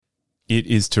It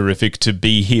is terrific to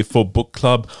be here for Book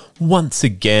Club once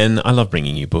again. I love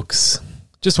bringing you books.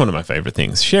 Just one of my favourite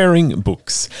things, sharing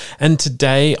books. And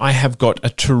today I have got a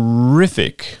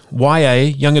terrific YA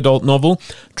young adult novel,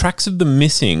 Tracks of the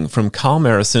Missing, from Carl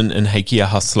Merrison and Heikia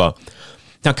Hassler.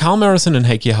 Now, Carl Merrison and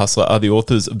Heikia Hassler are the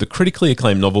authors of the critically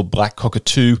acclaimed novel Black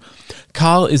Cockatoo.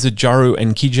 Carl is a Jaru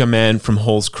and Kija man from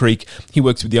Halls Creek. He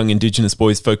works with young Indigenous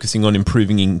boys focusing on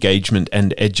improving engagement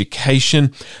and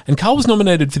education. And Carl was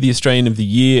nominated for the Australian of the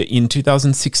Year in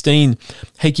 2016.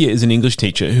 Heikia is an English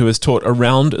teacher who has taught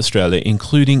around Australia,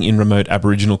 including in remote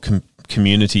Aboriginal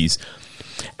communities.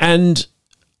 And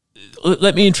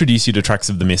let me introduce you to Tracks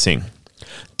of the Missing.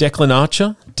 Declan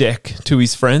Archer, Dec to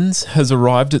his friends, has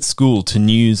arrived at school to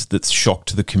news that's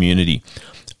shocked the community.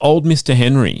 Old Mr.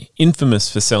 Henry,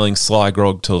 infamous for selling sly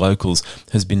grog to locals,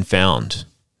 has been found,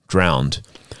 drowned.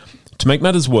 To make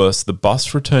matters worse, the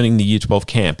bus returning the Year 12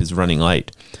 camp is running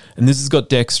late. And this has got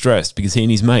Dec stressed because he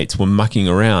and his mates were mucking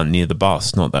around near the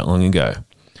bus not that long ago.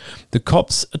 The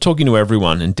cops are talking to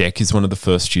everyone and Dec is one of the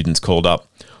first students called up.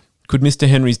 Could Mr.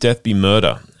 Henry's death be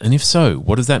murder? And if so,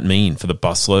 what does that mean for the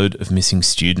busload of missing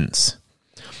students?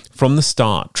 From the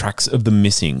start, Tracks of the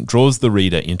Missing draws the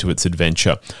reader into its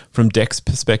adventure. From Dec's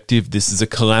perspective, this is a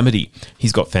calamity.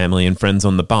 He's got family and friends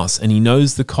on the bus, and he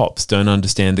knows the cops don't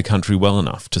understand the country well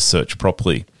enough to search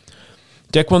properly.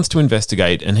 Dec wants to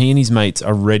investigate, and he and his mates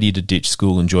are ready to ditch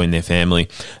school and join their family.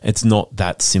 It's not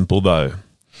that simple, though.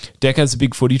 Dec has a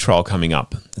big footy trial coming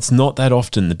up. It's not that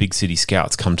often the big city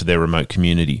scouts come to their remote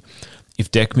community. If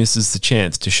Dec misses the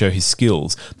chance to show his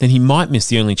skills, then he might miss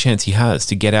the only chance he has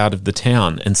to get out of the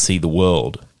town and see the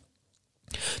world.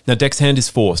 Now, Dec's hand is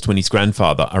forced when his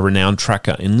grandfather, a renowned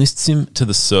tracker, enlists him to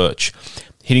the search.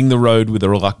 Hitting the road with a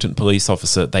reluctant police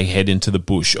officer, they head into the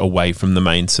bush away from the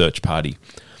main search party.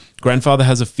 Grandfather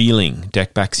has a feeling,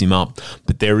 Dec backs him up,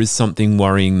 but there is something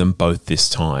worrying them both this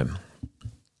time.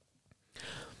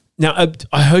 Now,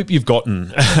 I hope you've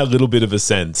gotten a little bit of a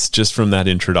sense, just from that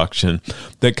introduction,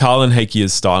 that Carl and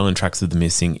Heikia's style in Tracks of the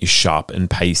Missing is sharp and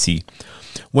pacey.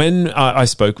 When I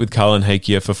spoke with Carl and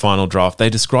Heikia for Final Draft,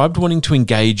 they described wanting to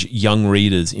engage young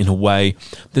readers in a way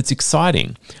that's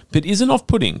exciting, but isn't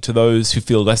off-putting to those who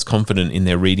feel less confident in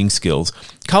their reading skills.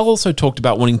 Carl also talked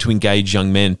about wanting to engage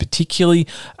young men, particularly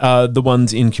the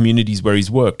ones in communities where he's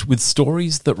worked, with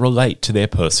stories that relate to their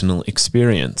personal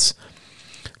experience.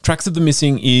 Tracks of the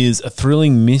Missing is a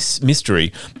thrilling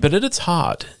mystery, but at its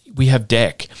heart, we have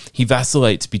Dec. He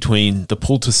vacillates between the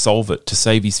pull to solve it, to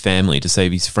save his family, to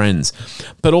save his friends,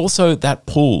 but also that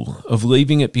pull of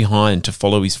leaving it behind to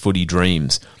follow his footy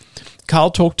dreams.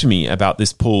 Carl talked to me about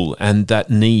this pull and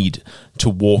that need to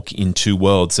walk in two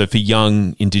worlds. So for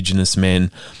young Indigenous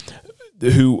men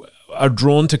who are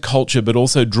drawn to culture, but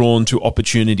also drawn to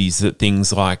opportunities that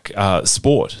things like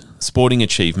sporting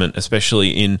achievement,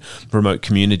 especially in remote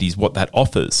communities, what that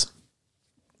offers.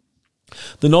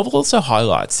 The novel also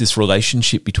highlights this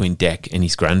relationship between Dec and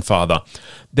his grandfather.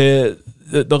 The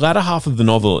latter half of the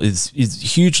novel is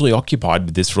hugely occupied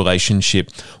with this relationship,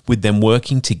 with them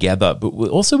working together, but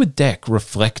also with Dec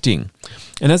reflecting.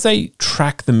 And as they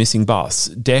track the missing bus,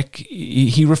 Dec,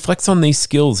 he reflects on these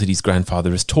skills that his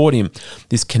grandfather has taught him,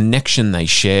 this connection they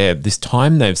share, this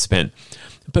time they've spent,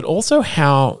 but also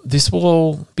how this will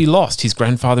all be lost. His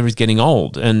grandfather is getting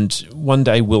old and one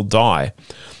day will die.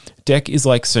 Dec is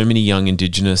like so many young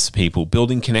Indigenous people,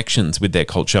 building connections with their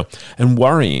culture and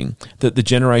worrying that the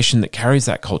generation that carries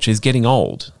that culture is getting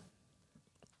old.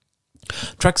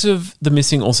 Tracks of the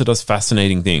Missing also does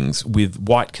fascinating things with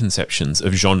white conceptions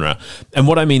of genre. And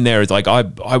what I mean there is, like,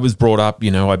 I was brought up,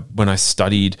 when I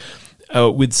studied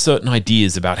with certain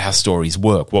ideas about how stories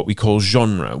work, what we call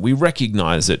genre. We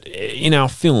recognize it in our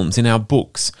films, in our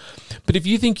books. But if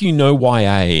you think you know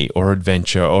YA or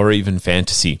adventure or even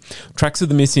fantasy, Tracks of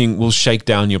the Missing will shake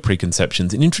down your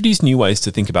preconceptions and introduce new ways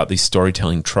to think about these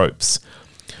storytelling tropes.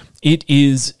 It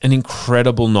is an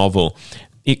incredible novel.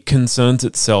 It concerns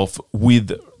itself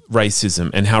with racism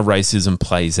and how racism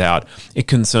plays out. It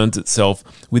concerns itself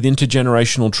with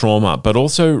intergenerational trauma, but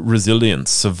also resilience,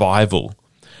 survival.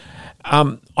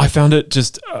 I found it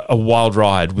just a wild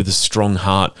ride with a strong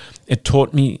heart. It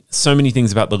taught me so many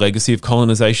things about the legacy of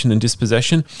colonization and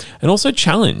dispossession, and also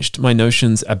challenged my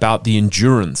notions about the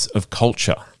endurance of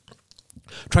culture.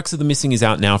 Tracks of the Missing is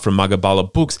out now from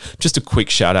Magabala Books. Just a quick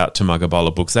shout out to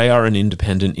Magabala Books. They are an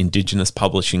independent Indigenous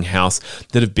publishing house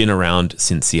that have been around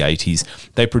since the 80s.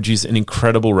 They produce an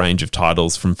incredible range of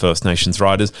titles from First Nations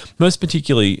writers. Most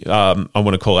particularly, I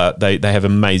want to call out, they have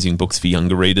amazing books for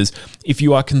younger readers. If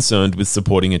you are concerned with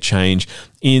supporting a change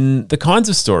in the kinds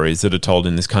of stories that are told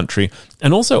in this country,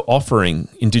 and also offering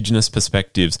Indigenous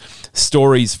perspectives,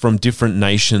 stories from different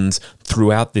nations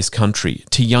throughout this country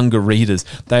to younger readers.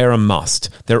 They are a must.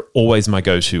 They're always my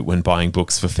go-to when buying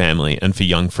books for family and for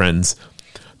young friends.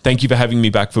 Thank you for having me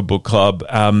back for book club.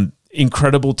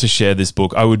 Incredible to share this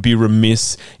book. I would be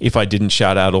remiss if I didn't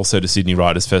shout out also to Sydney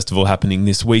Writers Festival happening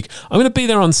this week. I'm going to be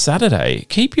there on Saturday.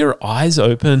 Keep your eyes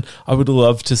open. I would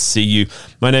love to see you.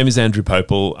 My name is Andrew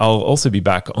Popel. I'll also be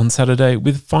back on Saturday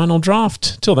with Final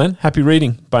Draft. Till then, happy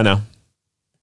reading. Bye now.